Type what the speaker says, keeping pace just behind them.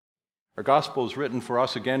Our gospel is written for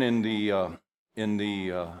us again in the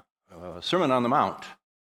Sermon on the Mount,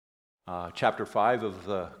 chapter 5 of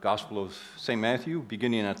the Gospel of St. Matthew,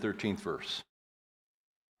 beginning at 13th verse.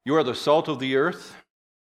 You are the salt of the earth,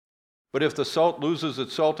 but if the salt loses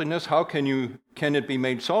its saltiness, how can it be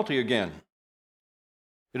made salty again?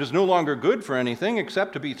 It is no longer good for anything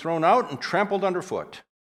except to be thrown out and trampled underfoot.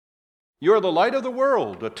 You are the light of the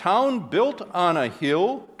world. A town built on a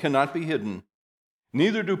hill cannot be hidden.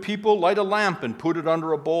 Neither do people light a lamp and put it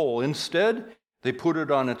under a bowl. Instead, they put it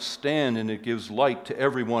on its stand, and it gives light to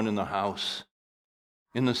everyone in the house.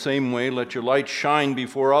 In the same way, let your light shine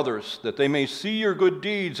before others, that they may see your good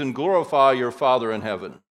deeds and glorify your Father in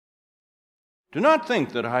heaven. Do not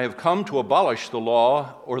think that I have come to abolish the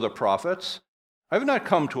law or the prophets. I have not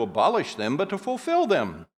come to abolish them, but to fulfill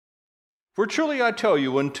them. For truly I tell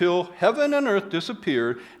you, until heaven and earth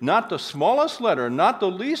disappear, not the smallest letter, not the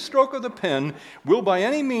least stroke of the pen, will by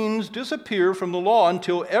any means disappear from the law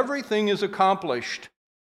until everything is accomplished.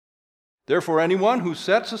 Therefore, anyone who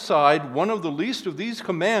sets aside one of the least of these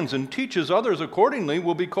commands and teaches others accordingly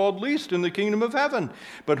will be called least in the kingdom of heaven.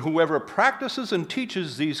 But whoever practices and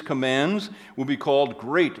teaches these commands will be called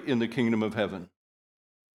great in the kingdom of heaven.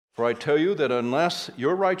 For I tell you that unless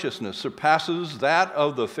your righteousness surpasses that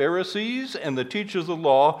of the Pharisees and the teachers of the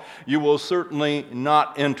law, you will certainly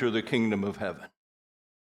not enter the kingdom of heaven.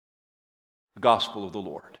 The Gospel of the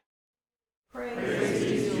Lord. Praise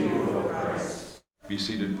be to you, O Christ. Be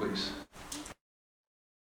seated, please.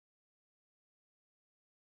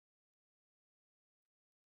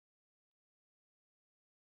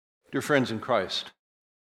 Dear friends in Christ,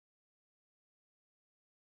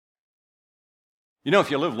 you know,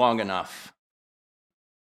 if you live long enough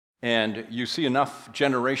and you see enough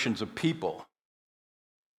generations of people,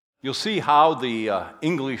 you'll see how the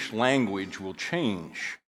English language will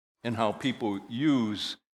change and how people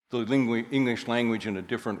use the English language in a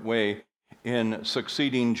different way in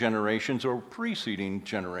succeeding generations or preceding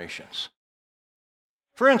generations.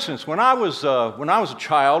 For instance, when I was a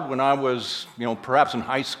child, when I was, perhaps in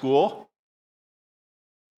high school,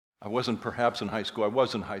 I wasn't perhaps in high school, I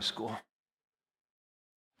was in high school.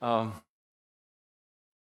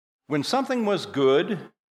 When something was good,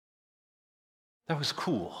 that was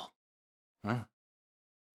cool. Right?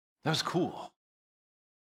 That was cool.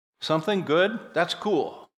 Something good, that's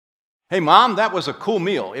cool. Hey, Mom, that was a cool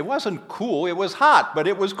meal. It wasn't cool, it was hot, but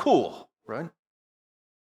it was cool, right?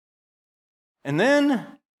 And then,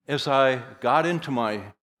 as I got into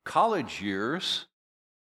my college years,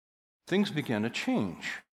 things began to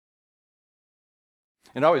change.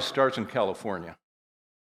 It always starts in California.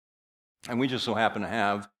 And we just so happen to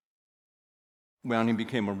have, he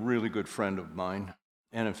became a really good friend of mine.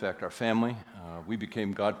 And in fact, our family, we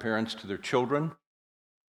became godparents to their children.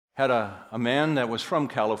 Had a man that was from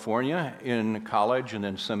California in college and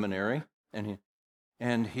then seminary.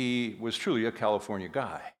 And he was truly a California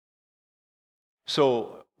guy.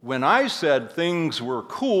 So when I said things were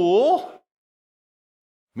cool,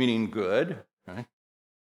 meaning good, right,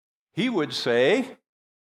 he would say,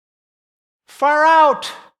 far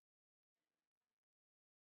out.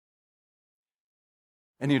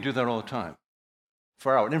 And he'd do that all the time.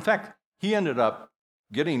 Far out. In fact, he ended up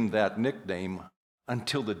getting that nickname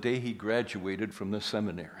until the day he graduated from the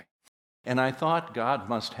seminary. And I thought God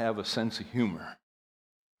must have a sense of humor,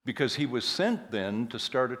 because he was sent then to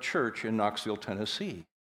start a church in Knoxville, Tennessee.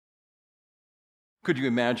 Could you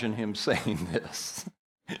imagine him saying this?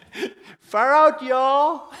 Far out,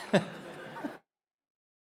 y'all!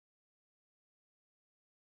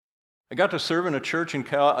 I got to serve in a church in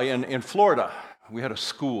Florida. We had a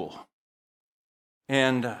school.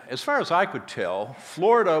 And as far as I could tell,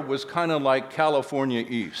 Florida was kind of like California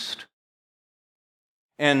East.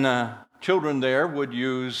 And children there would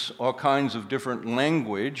use all kinds of different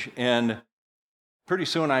language. And pretty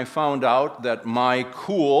soon I found out that my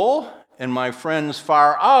cool and my friends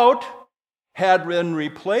far out had been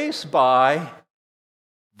replaced by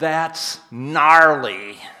that's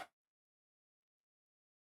gnarly.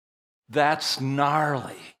 That's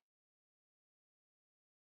gnarly.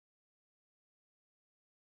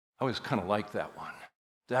 I always kind of like that one.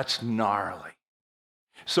 That's gnarly.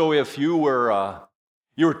 So if you were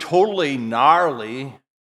totally gnarly,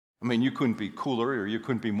 you couldn't be cooler or you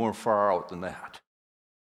couldn't be more far out than that.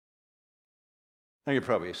 Now you're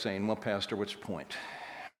probably saying, well, Pastor, what's your point?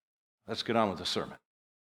 Let's get on with the sermon.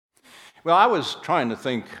 Well, I was trying to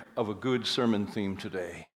think of a good sermon theme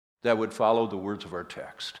today that would follow the words of our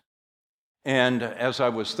text. And as I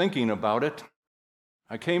was thinking about it,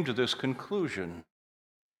 I came to this conclusion.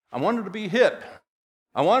 I wanted to be hip.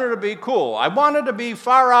 I wanted to be cool. I wanted to be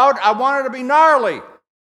far out. I wanted to be gnarly.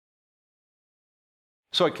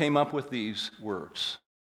 So I came up with these words.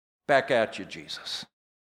 Back at you, Jesus.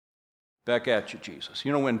 Back at you, Jesus.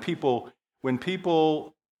 You know, when people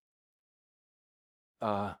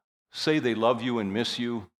say they love you and miss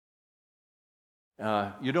you,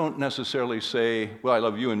 you don't necessarily say, well, I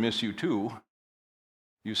love you and miss you too.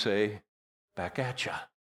 You say, back at you,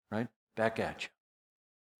 right? Back at you.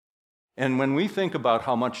 And when we think about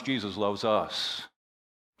how much Jesus loves us,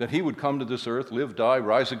 that he would come to this earth, live, die,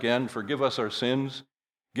 rise again, forgive us our sins,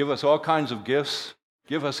 give us all kinds of gifts,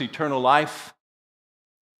 give us eternal life,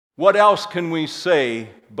 what else can we say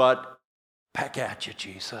but, back at you,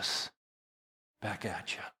 Jesus, back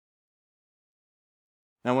at you.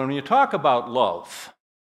 Now, when you talk about love,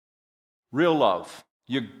 real love,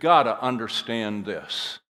 you gotta understand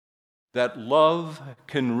this, that love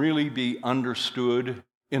can really be understood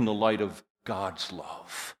in the light of God's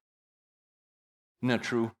love. Isn't that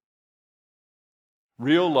true?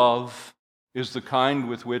 Real love is the kind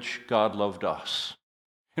with which God loved us.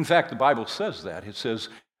 In fact, the Bible says that. It says,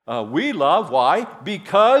 we love, why?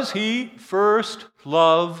 Because he first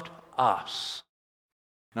loved us.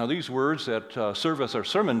 Now, these words that serve as our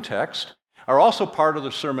sermon text are also part of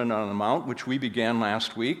the Sermon on the Mount, which we began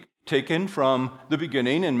last week, taken from the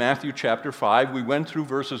beginning in Matthew chapter 5. We went through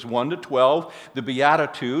verses 1 to 12, the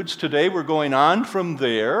Beatitudes. Today we're going on from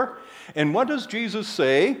there. And what does Jesus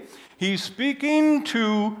say? He's speaking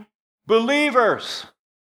to believers.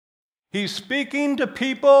 He's speaking to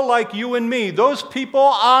people like you and me. Those people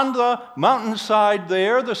on the mountainside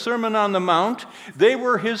there, the Sermon on the Mount, they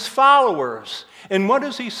were his followers. And what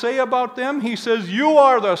does he say about them? He says, you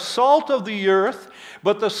are the salt of the earth,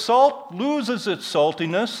 but the salt loses its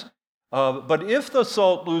saltiness. But if the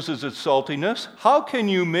salt loses its saltiness, how can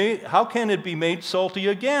it be made salty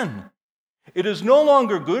again? It is no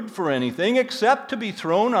longer good for anything except to be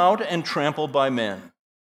thrown out and trampled by men.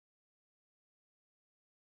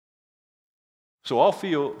 So all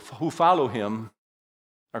who follow him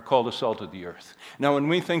are called the salt of the earth. Now, when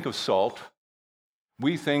we think of salt,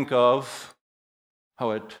 we think of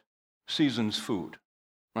how it seasons food,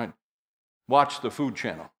 right? Watch the Food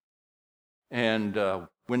Channel. And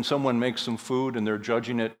when someone makes some food and they're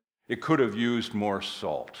judging it, it could have used more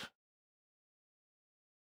salt.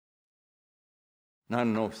 And I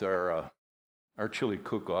don't know if our chili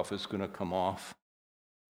cook-off is going to come off,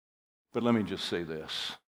 but let me just say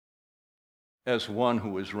this. As one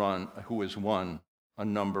who has won a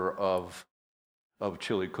number of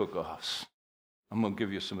chili cook-offs, I'm going to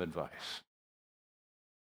give you some advice.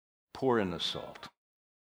 Pour in the salt.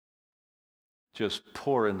 Just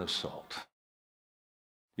pour in the salt.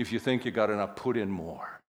 If you think you got enough, put in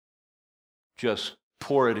more. Just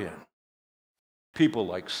pour it in. People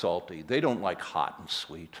like salty. They don't like hot and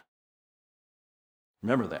sweet.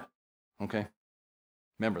 Remember that, okay?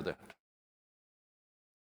 Remember that.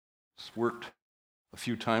 It's worked a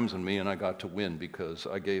few times on me, and I got to win because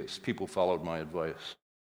people followed my advice.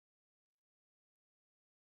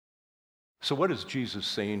 So what is Jesus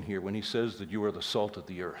saying here when he says that you are the salt of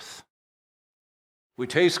the earth? We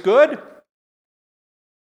taste good?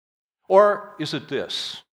 Or is it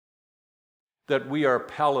this, that we are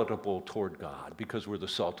palatable toward God because we're the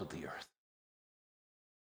salt of the earth?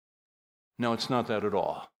 No, it's not that at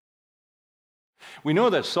all. We know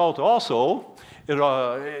that salt also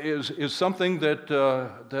is something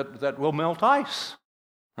that will melt ice,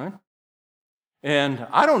 right? And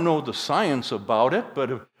I don't know the science about it,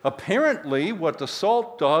 but apparently what the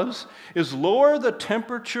salt does is lower the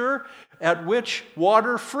temperature at which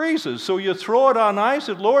water freezes. So you throw it on ice,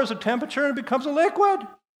 it lowers the temperature, and it becomes a liquid.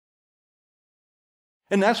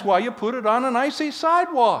 And that's why you put it on an icy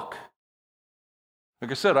sidewalk. Like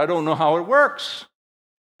I said, I don't know how it works.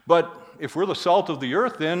 But if we're the salt of the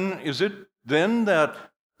earth, then is it then that,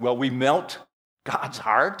 we melt God's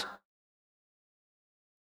heart?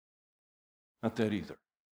 Not that either.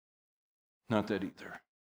 Not that either.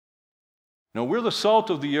 No, we're the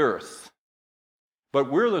salt of the earth,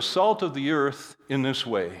 but we're the salt of the earth in this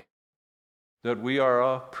way, that we are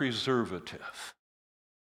a preservative.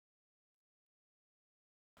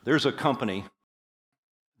 There's a company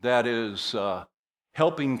that is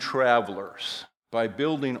helping travelers by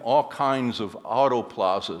building all kinds of auto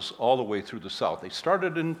plazas all the way through the South. They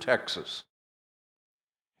started in Texas.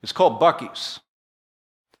 It's called Buc-ee's.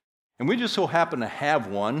 And we just so happen to have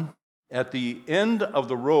one at the end of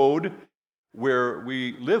the road where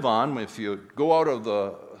we live on. If you go out of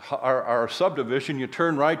our subdivision, you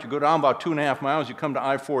turn right, you go down about 2.5 miles, you come to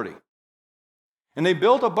I-40. And they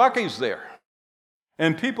built a Buc-ee's there.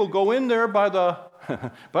 And people go in there by the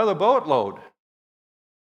boatload.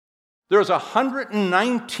 There's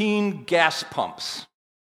 119 gas pumps.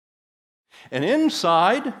 And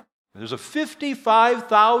inside, there's a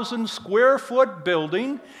 55,000 square foot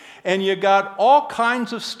building, and you got all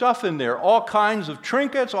kinds of stuff in there, all kinds of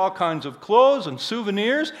trinkets, all kinds of clothes and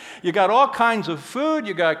souvenirs. You got all kinds of food,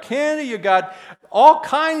 you got candy, you got all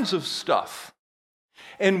kinds of stuff.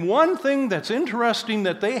 And one thing that's interesting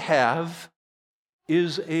that they have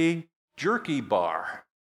is a jerky bar.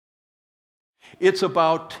 It's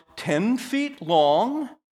about 10 feet long,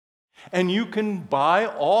 and you can buy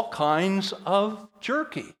all kinds of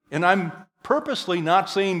jerky. And I'm purposely not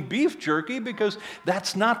saying beef jerky because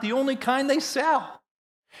that's not the only kind they sell.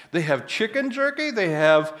 They have chicken jerky, they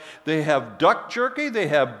have duck jerky, they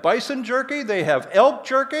have bison jerky, they have elk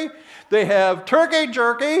jerky, they have turkey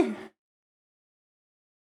jerky,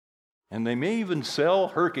 and they may even sell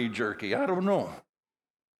herky jerky, I don't know,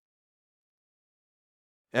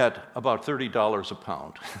 at about $30 a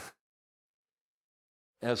pound.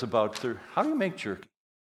 How do you make jerky?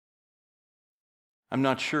 I'm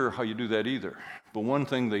not sure how you do that either, but one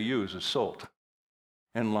thing they use is salt,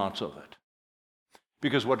 and lots of it.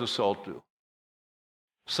 Because what does salt do?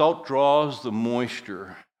 Salt draws the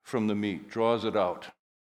moisture from the meat, draws it out.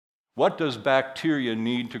 What does bacteria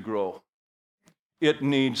need to grow? It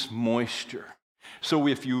needs moisture. So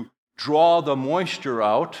if you draw the moisture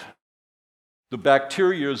out, the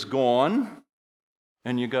bacteria is gone,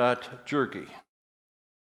 and you got jerky.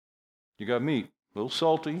 You got meat, a little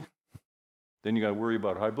salty. Then you got to worry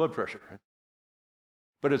about high blood pressure. Right?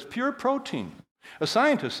 But it's pure protein. A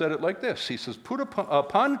scientist said it like this. He says,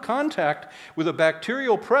 upon contact with a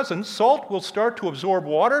bacterial presence, salt will start to absorb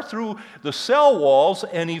water through the cell walls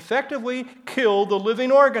and effectively kill the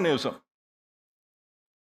living organism.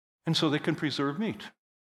 And so they can preserve meat.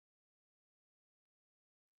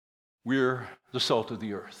 We're the salt of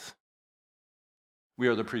the earth. We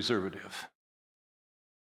are the preservative.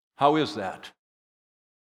 How is that?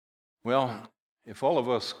 Well, if all of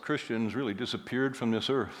us Christians really disappeared from this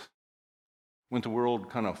earth, wouldn't the world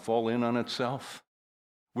kind of fall in on itself?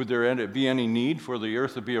 Would there be any need for the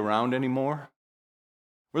earth to be around anymore?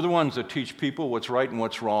 We're the ones that teach people what's right and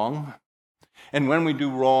what's wrong. And when we do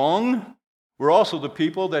wrong, we're also the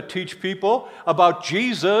people that teach people about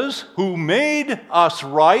Jesus, who made us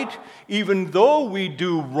right, even though we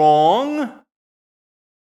do wrong.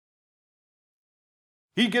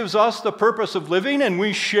 He gives us the purpose of living, and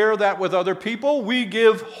we share that with other people. We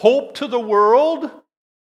give hope to the world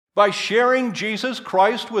by sharing Jesus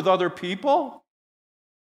Christ with other people.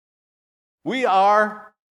 We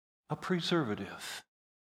are a preservative.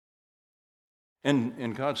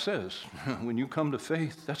 And God says, when you come to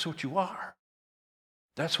faith, that's what you are.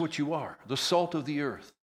 That's what you are, the salt of the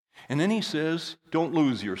earth. And then he says, don't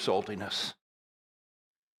lose your saltiness.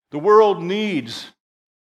 The world needs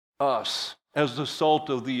us as the salt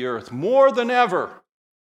of the earth more than ever.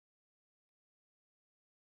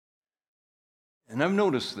 And I've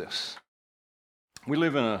noticed this. We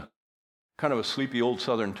live in a kind of a sleepy old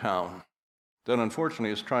southern town that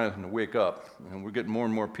unfortunately is trying to wake up, and we're getting more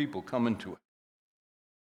and more people coming to it.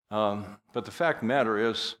 But the fact of the matter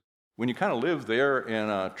is, when you kind of live there and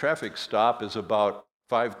a traffic stop is about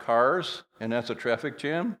 5 cars, and that's a traffic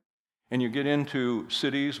jam, and you get into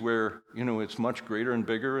cities where, it's much greater and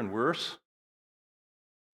bigger and worse,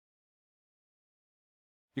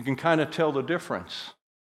 you can kind of tell the difference.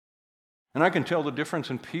 And I can tell the difference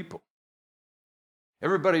in people.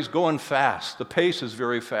 Everybody's going fast. The pace is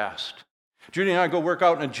very fast. Judy and I go work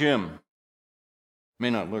out in a gym. May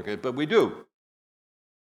not look it, but we do.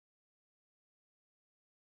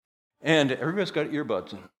 And everybody's got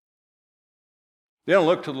earbuds in. They don't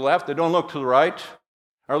look to the left. They don't look to the right.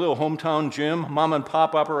 Our little hometown gym, mom and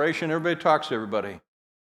pop operation, everybody talks to everybody.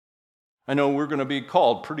 I know we're going to be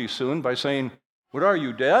called pretty soon by saying, "What are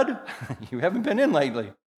you, dead? You haven't been in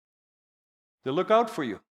lately." They look out for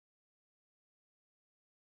you.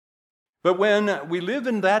 But when we live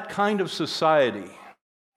in that kind of society,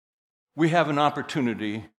 we have an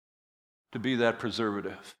opportunity to be that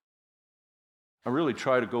preservative. I really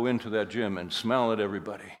try to go into that gym and smile at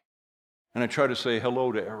everybody. And I try to say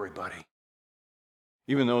hello to everybody,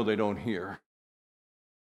 even though they don't hear.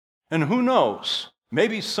 And who knows,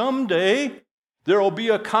 maybe someday there will be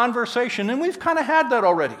a conversation, and we've kind of had that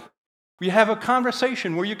already. We have a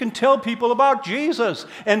conversation where you can tell people about Jesus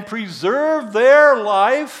and preserve their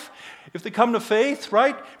life, if they come to faith,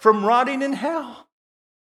 right, from rotting in hell.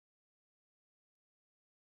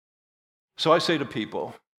 So I say to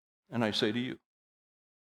people, and I say to you,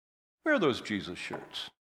 wear those Jesus shirts,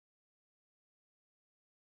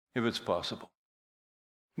 if it's possible.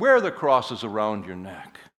 Wear the crosses around your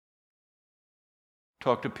neck.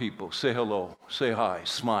 Talk to people, say hello, say hi,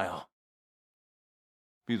 smile.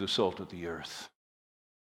 Be the salt of the earth.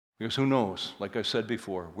 Because who knows, like I said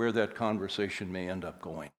before, where that conversation may end up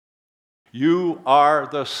going. You are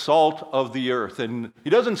the salt of the earth. And he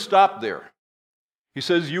doesn't stop there. He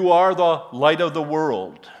says, you are the light of the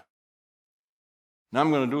world. Now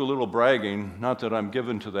I'm going to do a little bragging, not that I'm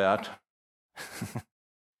given to that.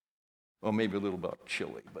 Well, maybe a little about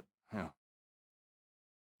chili, but yeah.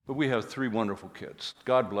 But we have 3 wonderful kids.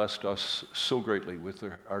 God blessed us so greatly with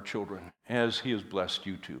our children, as he has blessed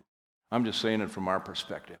you too. I'm just saying it from our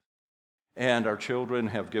perspective. And our children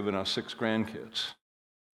have given us 6 grandkids.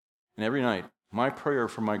 And every night, my prayer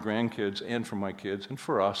for my grandkids and for my kids and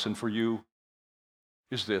for us and for you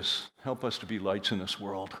is this: help us to be lights in this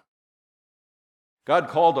world. God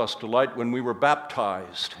called us to light when we were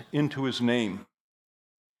baptized into his name.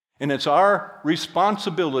 And it's our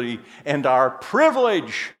responsibility and our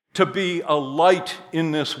privilege to be a light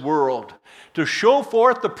in this world, to show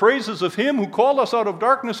forth the praises of him who called us out of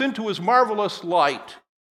darkness into his marvelous light.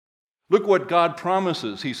 Look what God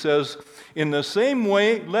promises. He says, in the same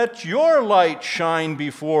way, let your light shine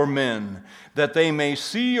before men, that they may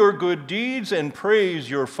see your good deeds and praise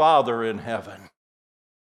your Father in heaven.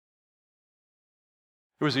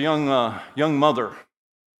 There was a young mother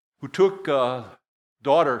who took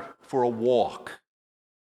daughter for a walk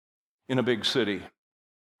in a big city.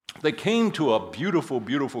 They came to a beautiful,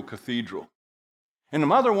 beautiful cathedral. And the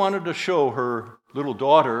mother wanted to show her little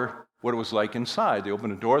daughter what it was like inside. They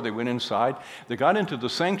opened the door, they went inside, they got into the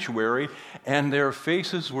sanctuary, and their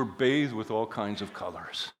faces were bathed with all kinds of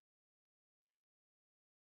colors.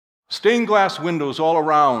 Stained glass windows all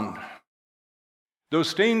around. Those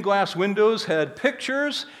stained glass windows had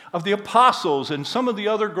pictures of the apostles and some of the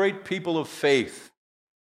other great people of faith.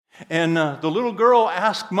 And the little girl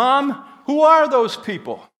asked, Mom, who are those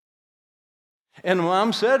people? And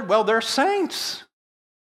Mom said, well, they're saints.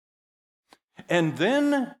 And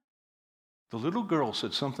then the little girl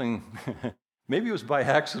said something, maybe it was by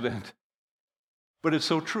accident, but it's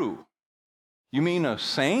so true. You mean a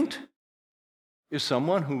saint is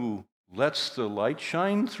someone who lets the light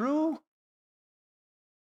shine through?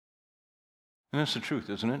 And that's the truth,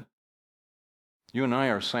 isn't it? You and I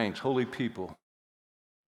are saints, holy people,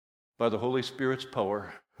 by the Holy Spirit's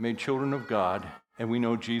power, made children of God, and we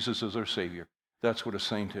know Jesus is our Savior. That's what a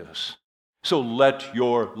saint is. So let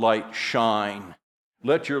your light shine.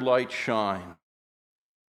 Let your light shine.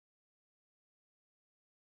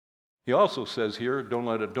 He also says here,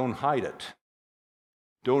 don't hide it.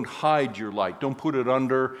 Don't hide your light. Don't put it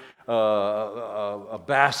under a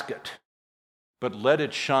basket, but let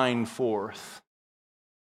it shine forth.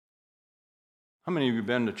 How many of you have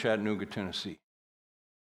been to Chattanooga, Tennessee?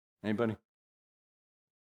 Anybody?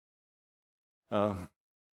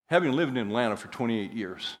 Having lived in Atlanta for 28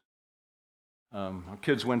 years, our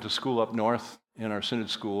kids went to school up north in our synod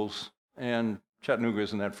schools, and Chattanooga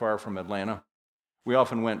isn't that far from Atlanta. We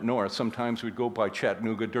often went north. Sometimes we'd go by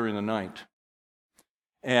Chattanooga during the night.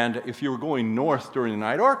 And if you were going north during the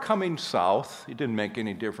night or coming south, it didn't make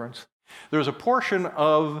any difference. There's a portion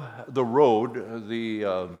of the road,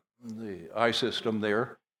 the I-system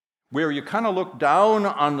there, where you kind of look down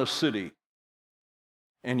on the city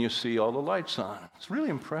and you see all the lights on. It's really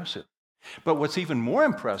impressive. But what's even more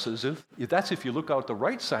impressive is that's if you look out the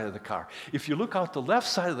right side of the car. If you look out the left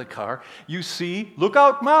side of the car, you see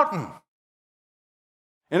Lookout Mountain.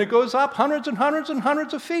 And it goes up hundreds and hundreds and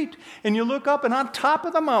hundreds of feet. And you look up, and on top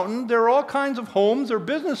of the mountain, there are all kinds of homes, there are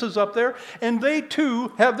businesses up there, and they too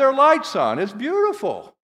have their lights on. It's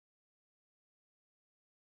beautiful.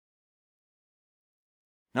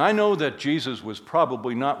 Now, I know that Jesus was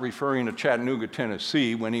probably not referring to Chattanooga,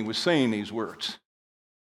 Tennessee when he was saying these words.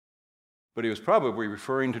 But he was probably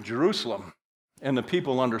referring to Jerusalem. And the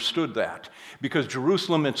people understood that. Because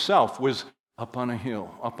Jerusalem itself was up on a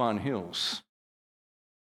hill, up on hills.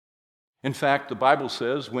 In fact, the Bible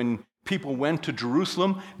says when people went to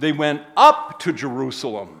Jerusalem, they went up to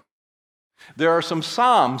Jerusalem. There are some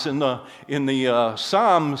psalms in the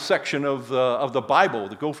psalm section of the Bible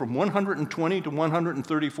that go from 120 to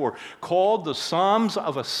 134, called the Psalms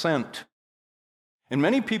of Ascent. And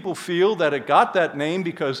many people feel that it got that name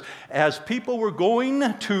because as people were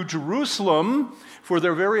going to Jerusalem for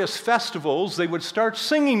their various festivals, they would start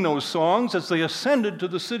singing those songs as they ascended to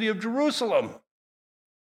the city of Jerusalem.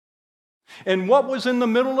 And what was in the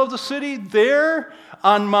middle of the city? There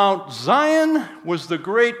on Mount Zion was the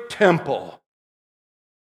great temple.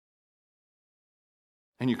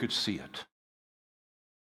 And you could see it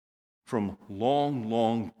from long,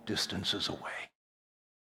 long distances away.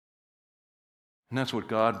 And that's what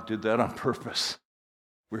God did that on purpose,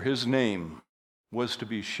 where his name was to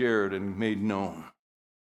be shared and made known.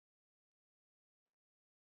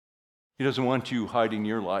 He doesn't want you hiding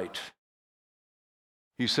your light.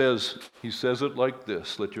 He says it like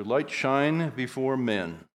this: let your light shine before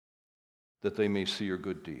men, that they may see your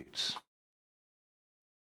good deeds.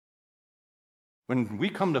 When we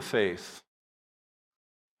come to faith,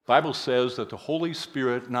 the Bible says that the Holy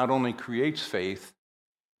Spirit not only creates faith,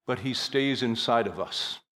 but he stays inside of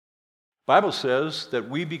us. The Bible says that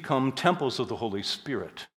we become temples of the Holy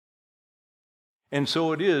Spirit. And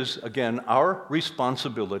so it is, again, our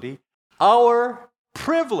responsibility, our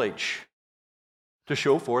privilege, to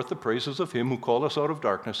show forth the praises of him who called us out of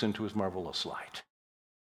darkness into his marvelous light.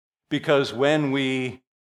 Because when we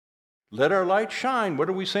let our light shine, what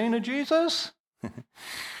are we saying to Jesus?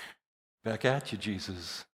 Back at you,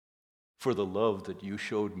 Jesus. For the love that you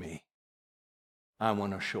showed me, I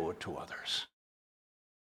want to show it to others.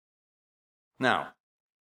 Now,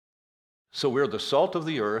 so we're the salt of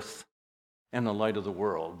the earth and the light of the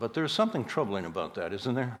world. But there's something troubling about that,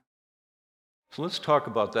 isn't there? So let's talk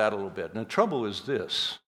about that a little bit. And the trouble is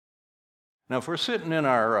this. Now, if we're sitting in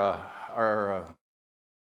our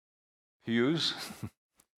pews,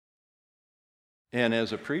 and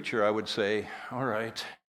as a preacher, I would say, all right,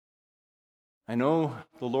 I know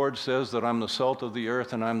the Lord says that I'm the salt of the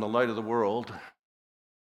earth and I'm the light of the world.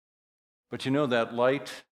 But you know, that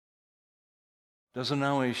light doesn't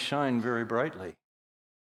always shine very brightly.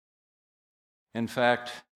 In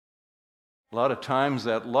fact, a lot of times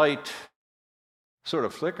that light sort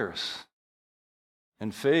of flickers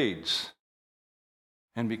and fades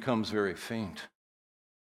and becomes very faint.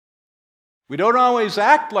 We don't always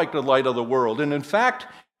act like the light of the world. And in fact,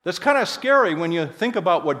 that's kind of scary when you think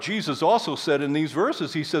about what Jesus also said in these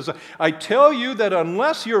verses. He says, I tell you that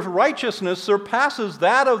unless your righteousness surpasses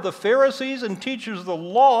that of the Pharisees and teachers of the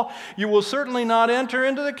law, you will certainly not enter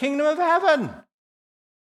into the kingdom of heaven.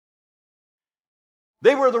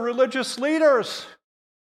 They were the religious leaders.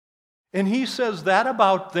 And he says that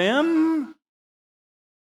about them?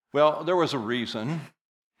 Well, there was a reason.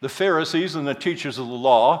 The Pharisees and the teachers of the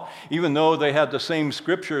law, even though they had the same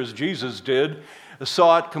scripture as Jesus did,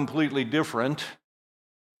 saw it completely different.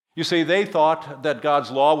 You see, they thought that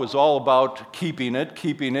God's law was all about keeping it,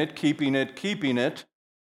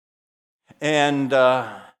 and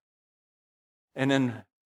then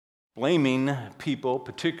blaming people,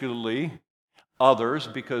 particularly others,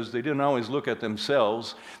 because they didn't always look at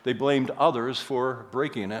themselves. They blamed others for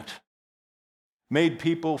breaking it, made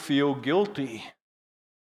people feel guilty,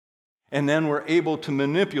 and then were able to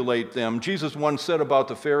manipulate them. Jesus once said about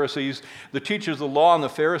the Pharisees, the teachers of the law and the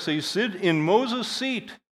Pharisees sit in Moses'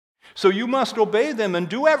 seat, so you must obey them and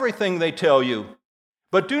do everything they tell you.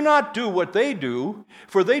 But do not do what they do,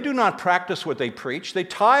 for they do not practice what they preach. They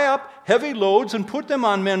tie up heavy loads and put them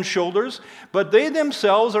on men's shoulders, but they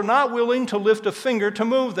themselves are not willing to lift a finger to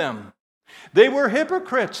move them. They were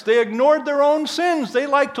hypocrites. They ignored their own sins. They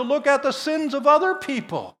liked to look at the sins of other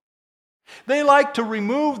people. They liked to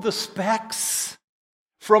remove the specks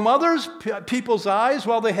from people's eyes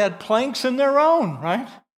while they had planks in their own, right?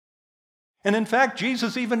 And in fact,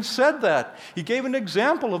 Jesus even said that. He gave an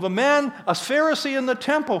example of a man, a Pharisee in the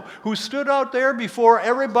temple, who stood out there before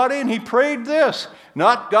everybody and he prayed this,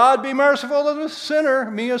 not God be merciful to the sinner,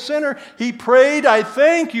 me a sinner. He prayed, I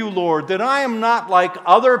thank you, Lord, that I am not like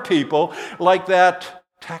other people, like that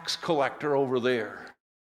tax collector over there.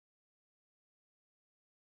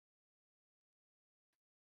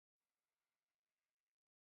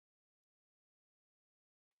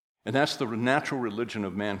 And that's the natural religion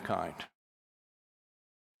of mankind.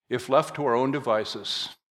 If left to our own devices,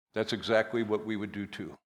 that's exactly what we would do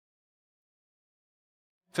too.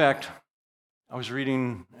 In fact, I was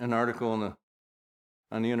reading an article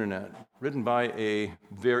on the internet written by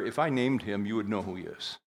if I named him, you would know who he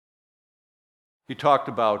is. He's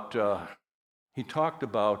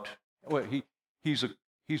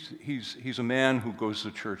a man who goes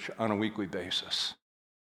to church on a weekly basis.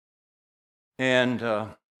 And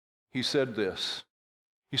he said this.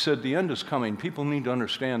 He said, the end is coming. People need to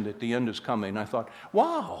understand that the end is coming. I thought,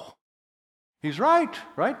 wow, he's right?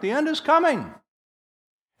 The end is coming.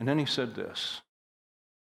 And then he said this.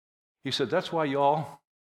 He said, that's why you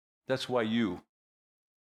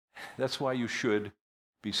should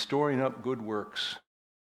be storing up good works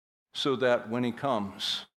so that when he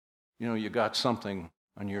comes, you got something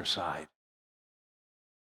on your side.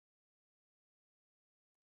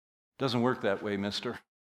 Doesn't work that way, mister.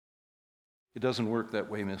 It doesn't work that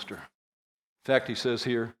way, mister. In fact, he says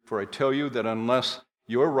here, for I tell you that unless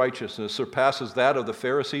your righteousness surpasses that of the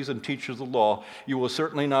Pharisees and teachers of the law, you will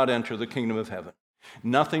certainly not enter the kingdom of heaven.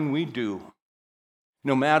 Nothing we do,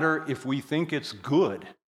 no matter if we think it's good,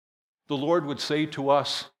 the Lord would say to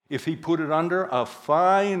us, if he put it under a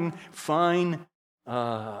fine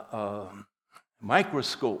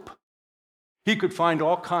microscope, he could find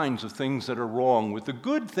all kinds of things that are wrong with the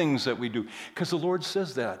good things that we do. Because the Lord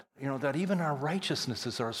says that, that even our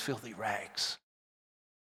righteousnesses are as filthy rags.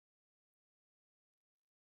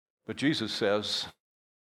 But Jesus says,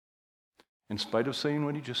 in spite of saying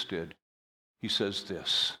what he just did, he says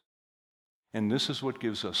this. And this is what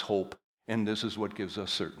gives us hope, and this is what gives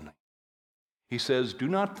us certainty. He says, do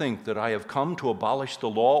not think that I have come to abolish the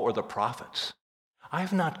law or the prophets. I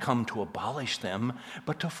have not come to abolish them,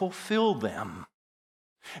 but to fulfill them.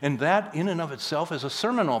 And that in and of itself is a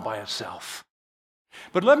sermon all by itself.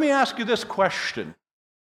 But let me ask you this question.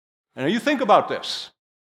 And you think about this.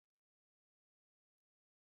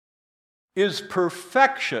 Is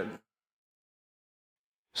perfection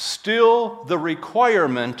still the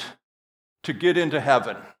requirement to get into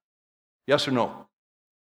heaven? Yes or no?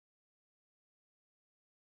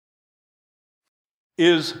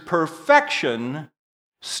 Is perfection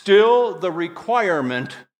still the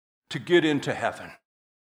requirement to get into heaven?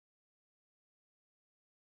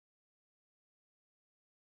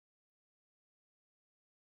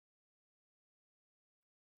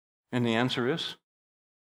 And the answer is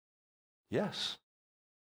yes.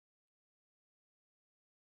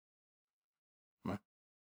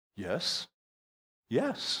 Yes.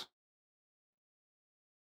 Yes.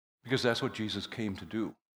 Because that's what Jesus came to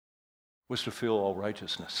do, was to fill all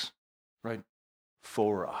righteousness, right?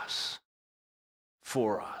 For us.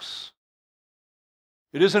 For us.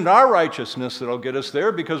 It isn't our righteousness that'll get us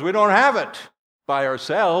there because we don't have it by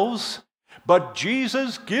ourselves, but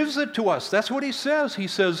Jesus gives it to us. That's what he says. He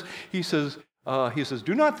says,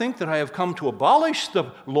 do not think that I have come to abolish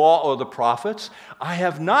the law or the prophets. I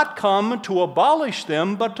have not come to abolish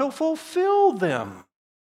them, but to fulfill them.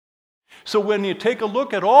 So when you take a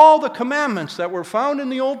look at all the commandments that were found in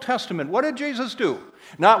the Old Testament, what did Jesus do?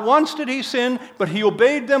 Not once did he sin, but he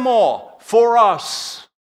obeyed them all for us.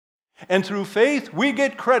 And through faith, we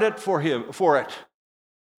get credit for it.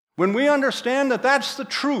 When we understand that that's the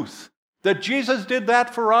truth, that Jesus did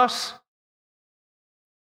that for us,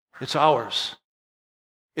 it's ours.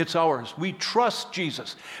 It's ours. We trust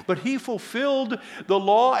Jesus. But he fulfilled the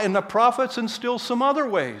law and the prophets in still some other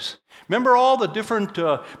ways. Remember all the different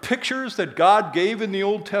pictures that God gave in the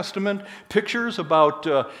Old Testament? Pictures about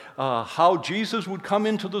how Jesus would come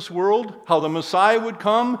into this world, how the Messiah would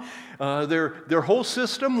come. Their whole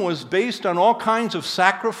system was based on all kinds of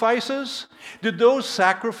sacrifices. Did those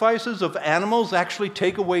sacrifices of animals actually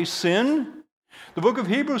take away sin? The book of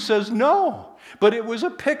Hebrews says no. But it was a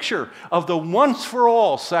picture of the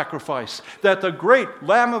once-for-all sacrifice that the great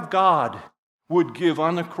Lamb of God would give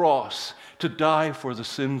on the cross to die for the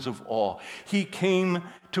sins of all. He came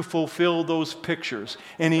to fulfill those pictures.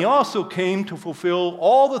 And he also came to fulfill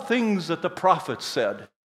all the things that the prophets said.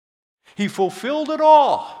 He fulfilled it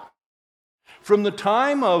all. From the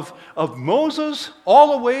time of Moses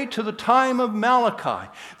all the way to the time of Malachi.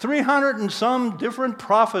 300 and some different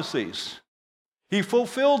prophecies. He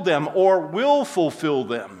fulfilled them or will fulfill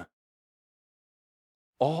them.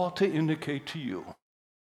 All to indicate to you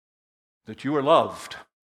that you are loved.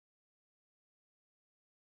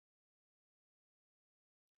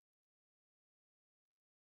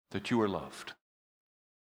 That you are loved.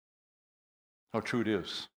 How true it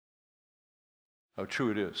is. How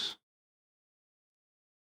true it is.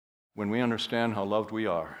 When we understand how loved we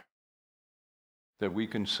are, that we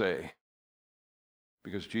can say,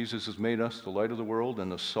 because Jesus has made us the light of the world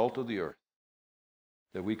and the salt of the earth,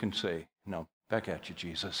 that we can say, now, back at you,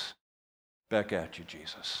 Jesus. Back at you,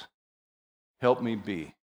 Jesus. Help me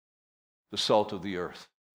be the salt of the earth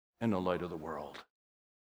and the light of the world.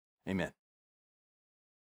 Amen.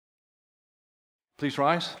 Please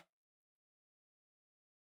rise.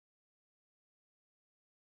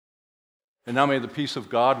 And now may the peace of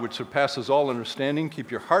God, which surpasses all understanding, keep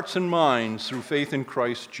your hearts and minds through faith in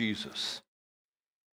Christ Jesus.